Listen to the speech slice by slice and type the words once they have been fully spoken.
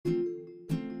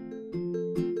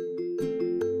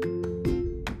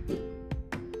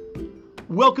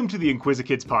Welcome to the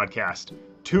Inquisikids podcast.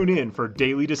 Tune in for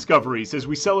daily discoveries as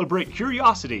we celebrate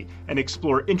curiosity and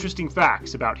explore interesting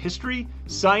facts about history,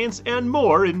 science, and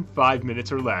more in 5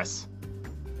 minutes or less.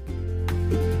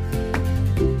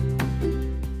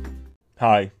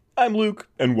 Hi, I'm Luke,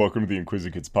 and welcome to the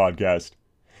Inquisikids podcast.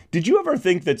 Did you ever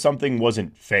think that something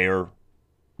wasn't fair?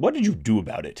 What did you do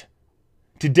about it?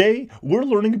 Today, we're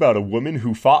learning about a woman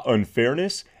who fought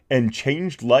unfairness and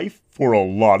changed life for a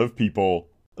lot of people.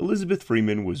 Elizabeth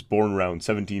Freeman was born around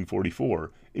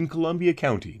 1744 in Columbia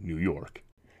County, New York.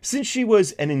 Since she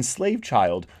was an enslaved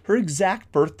child, her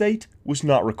exact birth date was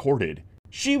not recorded.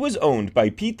 She was owned by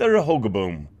Peter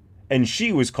Hogeboom, and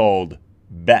she was called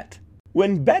Bet.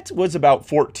 When Bet was about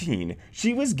 14,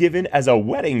 she was given as a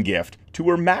wedding gift to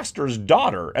her master's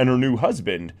daughter and her new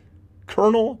husband,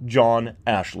 Colonel John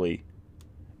Ashley.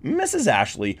 Mrs.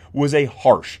 Ashley was a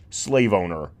harsh slave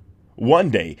owner.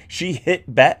 One day, she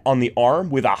hit Bet on the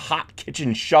arm with a hot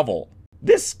kitchen shovel.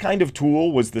 This kind of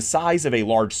tool was the size of a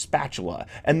large spatula,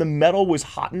 and the metal was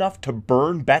hot enough to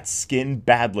burn Bet's skin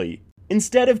badly.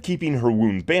 Instead of keeping her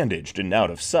wound bandaged and out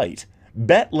of sight,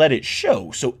 Bet let it show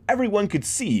so everyone could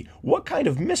see what kind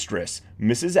of mistress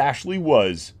Mrs. Ashley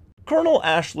was. Colonel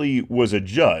Ashley was a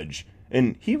judge,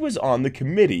 and he was on the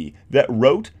committee that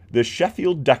wrote the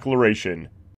Sheffield Declaration.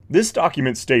 This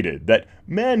document stated that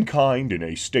mankind in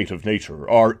a state of nature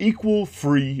are equal,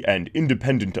 free, and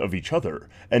independent of each other,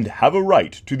 and have a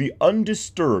right to the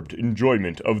undisturbed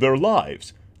enjoyment of their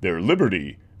lives, their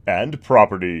liberty, and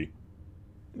property.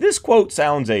 This quote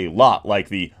sounds a lot like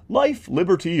the life,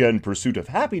 liberty, and pursuit of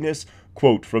happiness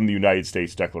quote from the United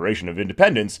States Declaration of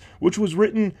Independence, which was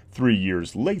written 3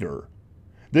 years later.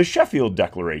 The Sheffield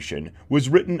Declaration was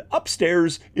written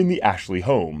upstairs in the Ashley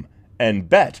home, and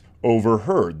Bet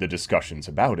overheard the discussions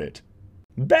about it.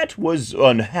 Bet was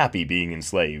unhappy being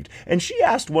enslaved, and she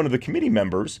asked one of the committee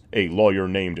members, a lawyer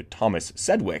named Thomas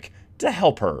Sedgwick, to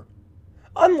help her.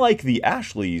 Unlike the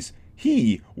Ashleys,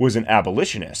 he was an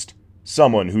abolitionist,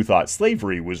 someone who thought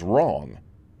slavery was wrong.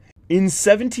 In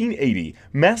 1780,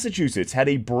 Massachusetts had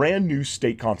a brand new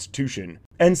state constitution,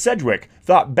 and Sedgwick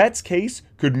thought Bet's case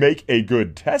could make a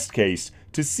good test case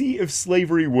to see if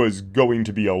slavery was going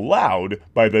to be allowed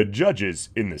by the judges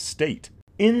in the state.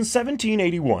 In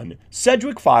 1781,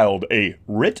 Sedgwick filed a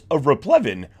writ of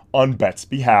replevin on Bet's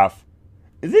behalf.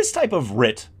 This type of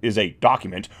writ is a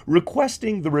document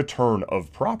requesting the return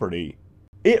of property.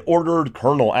 It ordered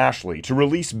Colonel Ashley to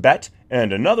release Bet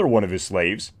and another one of his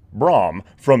slaves, Brom,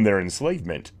 from their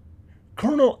enslavement.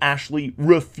 Colonel Ashley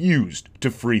refused to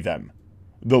free them.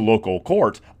 The local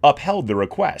court upheld the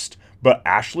request, but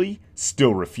Ashley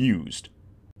still refused.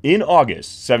 In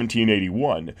August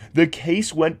 1781, the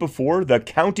case went before the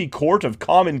County Court of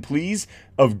Common Pleas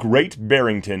of Great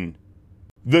Barrington.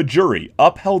 The jury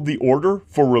upheld the order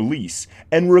for release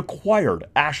and required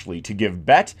Ashley to give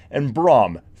Bet and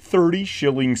Brom 30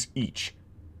 shillings each.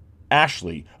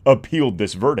 Ashley appealed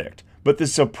this verdict, but the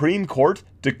Supreme Court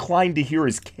declined to hear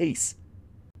his case.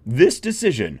 This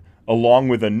decision, along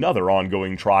with another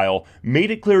ongoing trial, made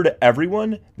it clear to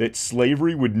everyone that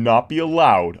slavery would not be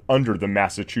allowed under the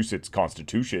Massachusetts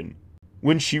Constitution.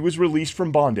 When she was released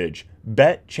from bondage,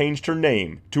 Bet changed her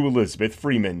name to Elizabeth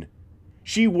Freeman.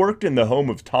 She worked in the home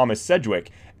of Thomas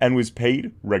Sedgwick and was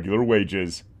paid regular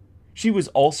wages. She was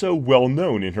also well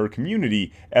known in her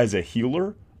community as a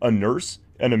healer, a nurse,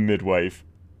 and a midwife.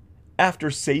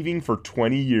 After saving for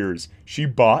 20 years, she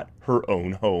bought her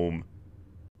own home.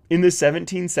 In the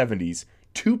 1770s,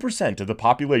 2% of the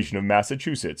population of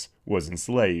Massachusetts was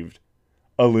enslaved.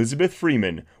 Elizabeth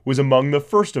Freeman was among the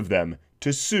first of them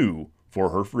to sue for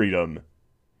her freedom.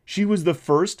 She was the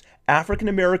first African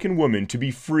American woman to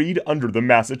be freed under the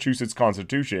Massachusetts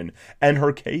Constitution, and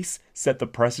her case set the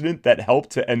precedent that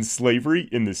helped to end slavery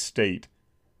in the state.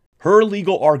 Her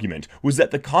legal argument was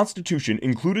that the Constitution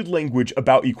included language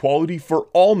about equality for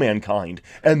all mankind,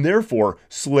 and therefore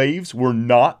slaves were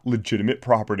not legitimate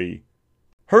property.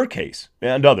 Her case,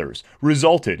 and others,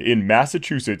 resulted in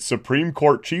Massachusetts Supreme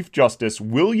Court Chief Justice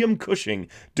William Cushing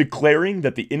declaring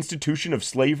that the institution of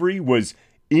slavery was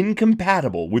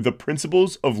incompatible with the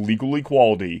principles of legal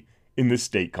equality in the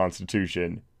state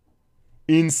constitution.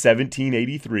 In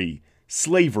 1783,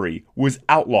 slavery was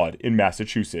outlawed in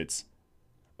Massachusetts.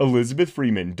 Elizabeth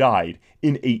Freeman died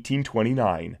in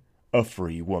 1829, a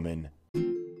free woman.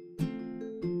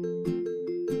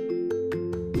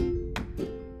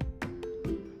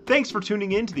 Thanks for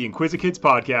tuning in to the Inquisikids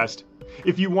podcast.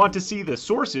 If you want to see the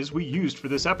sources we used for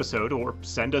this episode or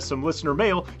send us some listener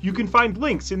mail, you can find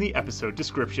links in the episode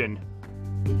description.